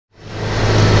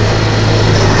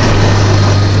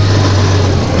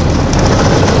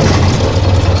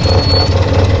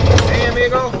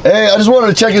just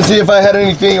wanted to check and see if I had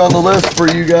anything on the list for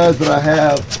you guys that I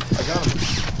have. I got them.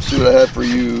 See what I had for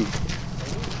you.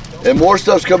 And more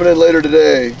stuff's coming in later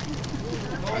today.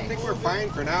 I think we're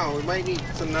fine for now. We might need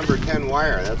some number 10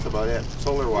 wire. That's about it.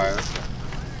 Solar wire.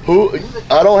 Who?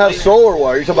 I don't have solar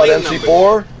wire. You're talking about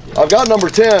MC4? I've got number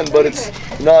 10, but it's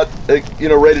not, you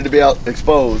know, rated to be out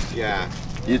exposed. Yeah.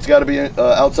 It's got to be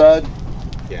outside?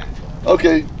 Yeah.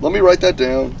 Okay, let me write that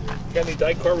down. Got any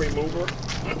dicor remover?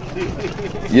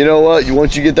 You know what?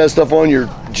 Once you get that stuff on your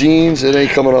jeans, it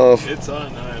ain't coming off. It's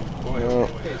on.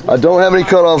 I don't have any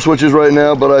cutoff switches right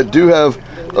now, but I do have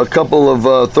a couple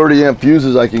of 30 amp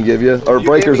fuses I can give you, or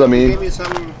breakers. I mean. You gave me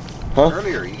some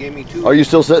earlier. You gave me 2. Are you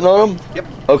still sitting on them? Yep.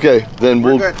 Okay, then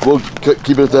we'll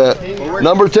keep it at that.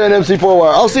 Number 10 MC4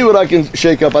 wire. I'll see what I can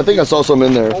shake up. I think I saw some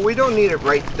in there. Well, we don't need it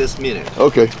right this minute.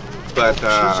 Okay. But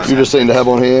you're just saying to have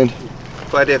on hand.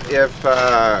 But if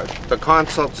the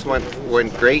consults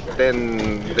went great,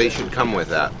 then they should come with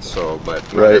that. So, but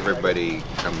not everybody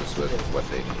comes with what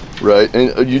they need. Right,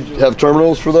 and you have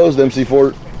terminals for those, the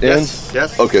MC4 ends?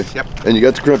 Yes. Okay. Yep. And you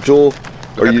got the crimp tool?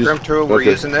 We got the crimp tool. We're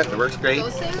using it. It works great.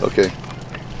 Okay.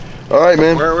 All right,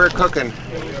 man. We're cooking.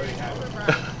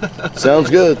 Sounds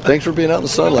good. Thanks for being out in the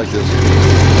sun like this.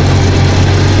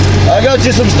 I got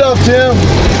you some stuff, Tim.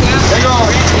 Hang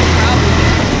on.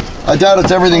 I doubt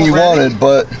it's everything you wanted,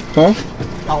 but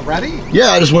Already?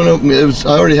 Yeah, I just went up.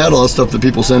 I already had all the stuff that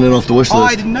people send in off the wish list. Oh,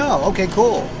 I didn't know. Okay,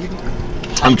 cool.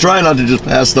 I'm trying not to just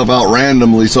pass stuff out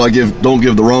randomly, so I don't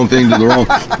give the wrong thing to the wrong.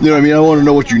 You know what I mean? I want to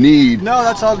know what you need. No,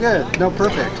 that's all good. No,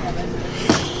 perfect.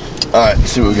 All right,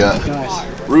 let's see what we got.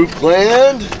 Nice. Roof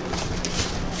gland.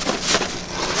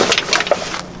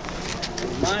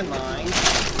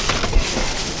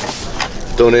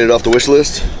 Donated off the wish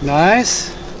list.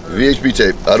 Nice. VHB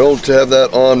tape. I don't have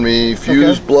that on me.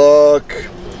 Fuse block.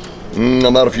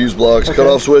 I'm out of fuse blocks.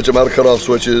 Cutoff switch. I'm out of cutoff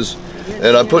switches.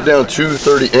 And I put down 2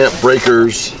 30 amp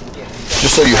breakers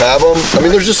just so you have them. I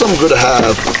mean, there's just something good to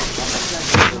have.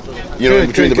 You know,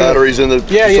 between the batteries and the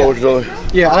solar controller.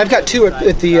 Yeah, I've got 2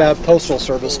 at the postal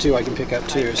service too. I can pick up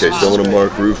 2. Okay, so I'm gonna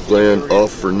mark roof gland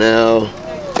off for now.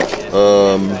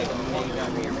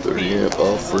 30 amp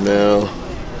off for now.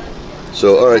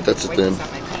 So, all right, that's it then.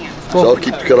 Cool. So I'll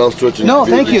keep the cutoff switch. No,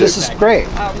 thank you. This is great.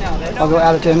 I'll go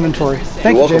add it to inventory.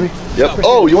 Thank you, Jamie. Yep.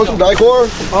 Oh, you want some dicor?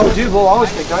 Oh, dude, we'll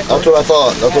always take dicor. That's what I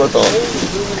thought. That's what I thought.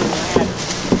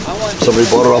 Somebody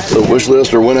bought it off the wish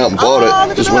list or went out and bought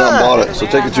it. Just went out and bought it. So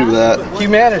take it to that.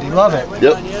 Humanity, love it.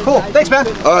 Yep. Cool. Thanks, man.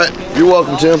 All right. You're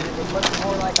welcome, Tim.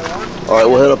 All right,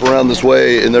 we'll head up around this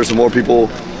way, and there's some more people.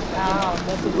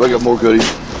 I got more goodies.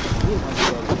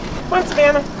 What's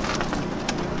Savannah?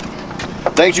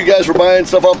 Thanks you guys for buying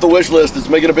stuff off the wish list. It's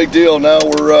making a big deal. Now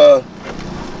we're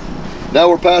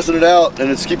passing it out, and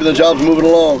it's keeping the jobs moving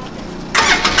along.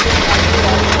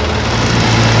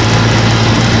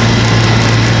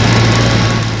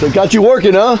 So got you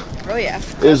working, huh? Oh yeah.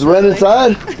 Is Ren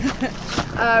inside?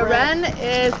 Ren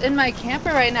is in my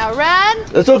camper right now. Ren!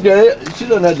 That's okay. She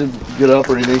doesn't have to get up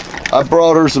or anything. I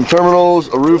brought her some terminals,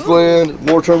 a roof gland,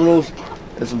 more terminals,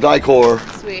 and some dicor.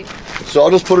 Sweet. So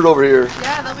I'll just put it over here.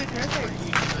 Yeah, that'll be perfect.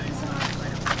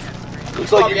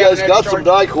 Looks like you guys got some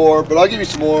dicor, but I'll give you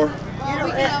some more. Well,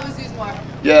 we can always use more.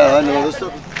 Yeah, I know. This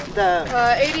stuff.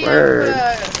 80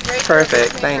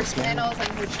 Perfect. Thanks, man. All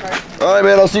right,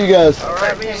 man. I'll see you guys. All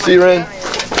right. See you, Ren.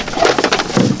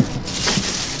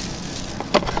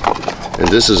 And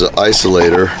this is an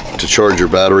isolator to charge your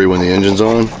battery when the engine's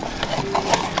on.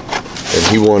 And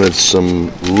he wanted some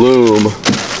loom,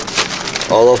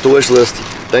 all off the wish list.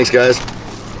 Thanks, guys.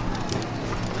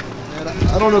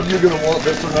 I don't know if you're going to want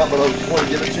this or not, but I just want to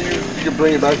give it to you. You can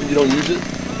bring it back if you don't use it.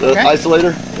 The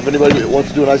isolator, if anybody wants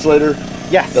to do an isolator.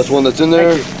 Yes. That's one that's in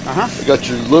there. I got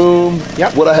your loom,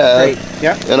 what I have.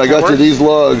 Yep. And I got you these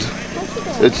lugs.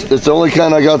 It's the only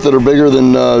kind I got that are bigger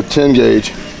than 10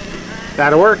 gauge.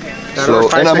 That'll work. That'll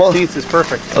work. 5/16 is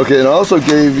perfect. Okay, and I also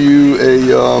gave you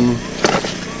a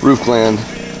roof gland.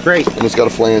 Great. And it's got a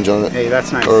flange on it. Hey,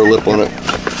 that's nice. Or a lip on it.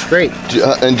 Great.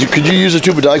 Could you use a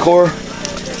tube of dicor?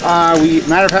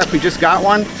 Matter of fact, we just got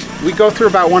one. We go through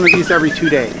about one of these every 2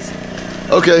 days.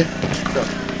 Okay.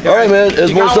 So, all right, man.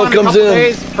 As more stuff comes in.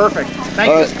 Days, perfect.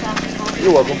 Thank you.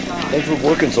 You're welcome. Thanks for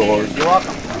working so hard. You're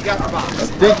welcome. You got the box. I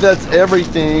think that's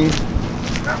everything.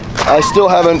 I still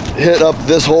haven't hit up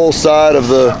this whole side of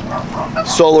the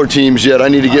solar teams yet. I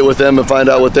need to get with them and find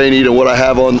out what they need and what I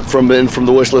have on from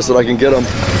the wish list that I can get them.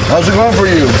 How's it going for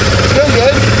you? It's going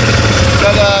good.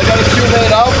 Got a few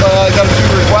laid out. Got a few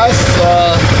requests.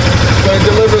 Going to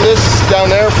deliver this down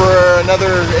there for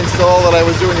another install that I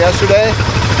was doing yesterday.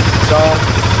 So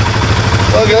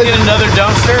Okay. Get another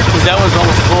dumpster because that one's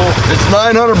almost full. It's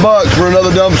 $900 for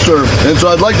another dumpster, and so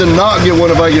I'd like to not get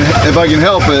one if I can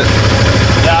help it.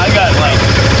 Yeah, I got like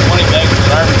 20 bags of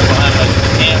garbage behind my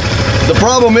camp. The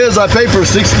problem is I pay for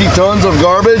 60 tons of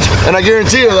garbage, and I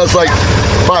guarantee you that's like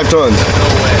 5 tons. No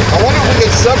way. I wonder if we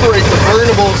could separate the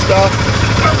burnable stuff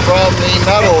from the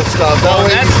metal stuff. Well,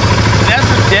 that's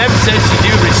what Deb said she'd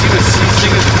do, but she's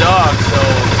sick as a dog, so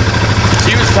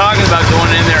she was talking about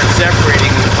going in there and separating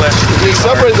the flesh. If you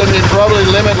separate them, you'd probably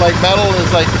limit, like metal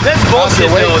is like... That's bullshit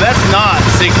though, that's not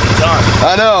 60 tons.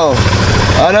 I know.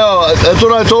 That's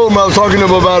what I told him. I was talking to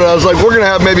him about it. I was like, we're gonna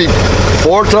have maybe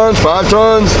 4 tons, 5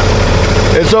 tons.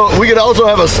 And so we could also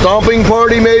have a stomping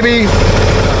party maybe.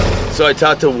 So I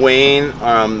talked to Wayne,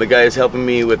 the guy who's helping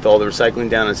me with all the recycling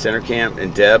down in Center Camp,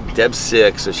 and Deb's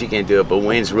sick, so she can't do it, but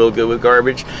Wayne's real good with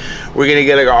garbage. We're gonna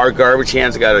get our garbage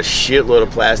cans. I got a shitload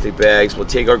of plastic bags. We'll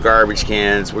take our garbage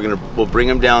cans, we'll bring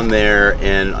them down there,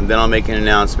 and then I'll make an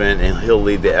announcement, and he'll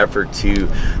lead the effort to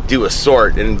do a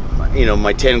sort. And you know,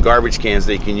 my 10 garbage cans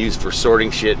they can use for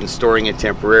sorting shit and storing it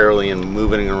temporarily and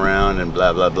moving it around and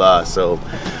blah, blah, blah. So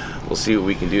we'll see what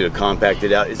we can do to compact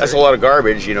it out. That's a lot of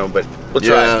garbage, you know, but we'll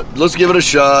try. Yeah, let's give it a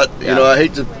shot. Yeah. You know, I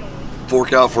hate to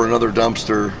fork out for another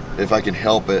dumpster if I can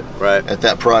help it at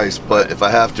that price, but if I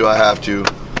have to, I have to.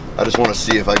 I just want to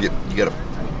see if you gotta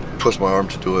push my arm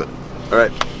to do it. All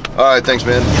right, thanks,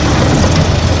 man.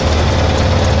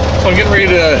 So I'm getting ready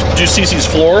to do Cece's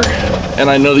floor, and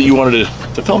I know that you wanted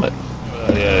to film it.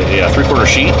 Yeah, 3/4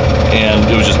 sheet, and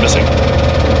it was just missing.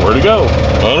 Where'd it go?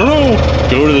 I don't know.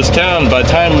 Go to this town. By the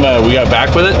time we got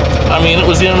back with it, I mean, it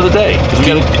was the end of the day.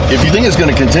 If you think it's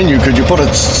going to continue, could you put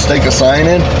stake a sign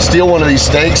in? Steal one of these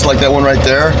stakes, like that one right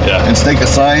there, and stake a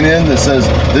sign in that says,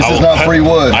 "This is not free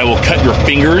wood." I will cut your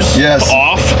fingers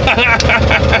off.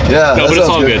 Yeah, no, but it's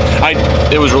all good.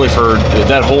 It was really for,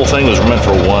 that whole thing was meant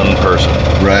for one person.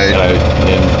 Right.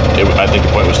 And I think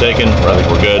the point was taken. I think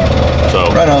we're good. So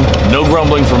right on. No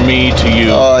grumbling from me to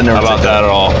you about that at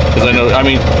all. Because I know, I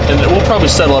mean, and we'll probably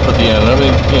settle up at the end. I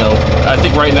mean, you know, I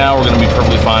think right now we're going to be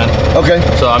perfectly fine. Okay.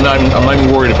 So I'm not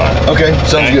even worried about it. Okay,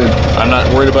 sounds good. I'm not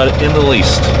worried about it in the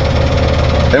least.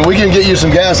 And we can get you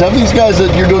some gas. Have these guys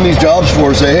that you're doing these jobs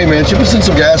for say, "Hey man, chip us in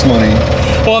some gas money."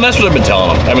 Well, and that's what I've been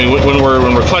telling them. I mean, when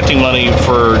we're collecting money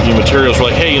for new materials,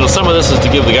 we're like, hey, you know, some of this is to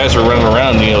give the guys who are running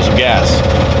around, you know, some gas.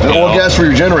 Or gas for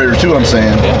your generator too, I'm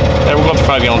saying. Yeah, we're going for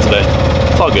 5 gallons a day.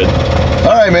 It's all good.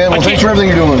 All right, man. Well, thanks for everything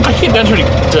you're doing. I came down here to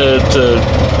do this.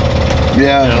 You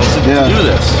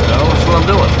know, that's what I'm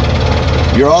doing.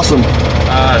 You're awesome.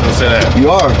 Don't say that. You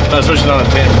are. No, especially not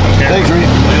on 10. Thanks, Reed.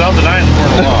 You don't deny it.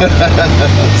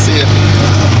 See ya.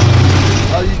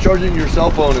 How are you charging your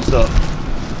cell phone and stuff?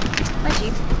 My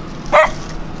Jeep.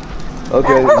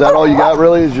 Okay, is that all you got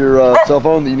really? Is your cell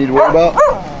phone that you need to worry about?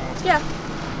 Yeah.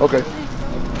 Okay.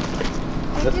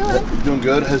 How you doing? You doing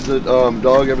good? Has the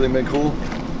dog, everything been cool?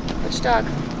 Which dog?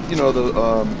 You know, the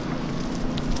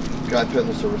guy petting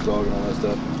the service dog and all that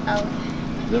stuff. Oh.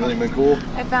 Has everything been cool?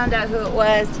 I found out who it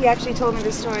was. He actually told me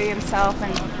the story himself,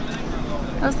 and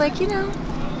I was like, you know,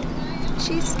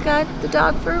 she's got the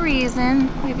dog for a reason.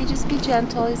 Maybe just be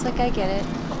gentle. He's like, I get it.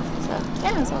 So,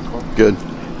 yeah, it was all cool. Good.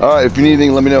 All right, if you need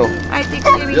anything, let me know. All right, thanks,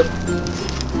 baby. Yep.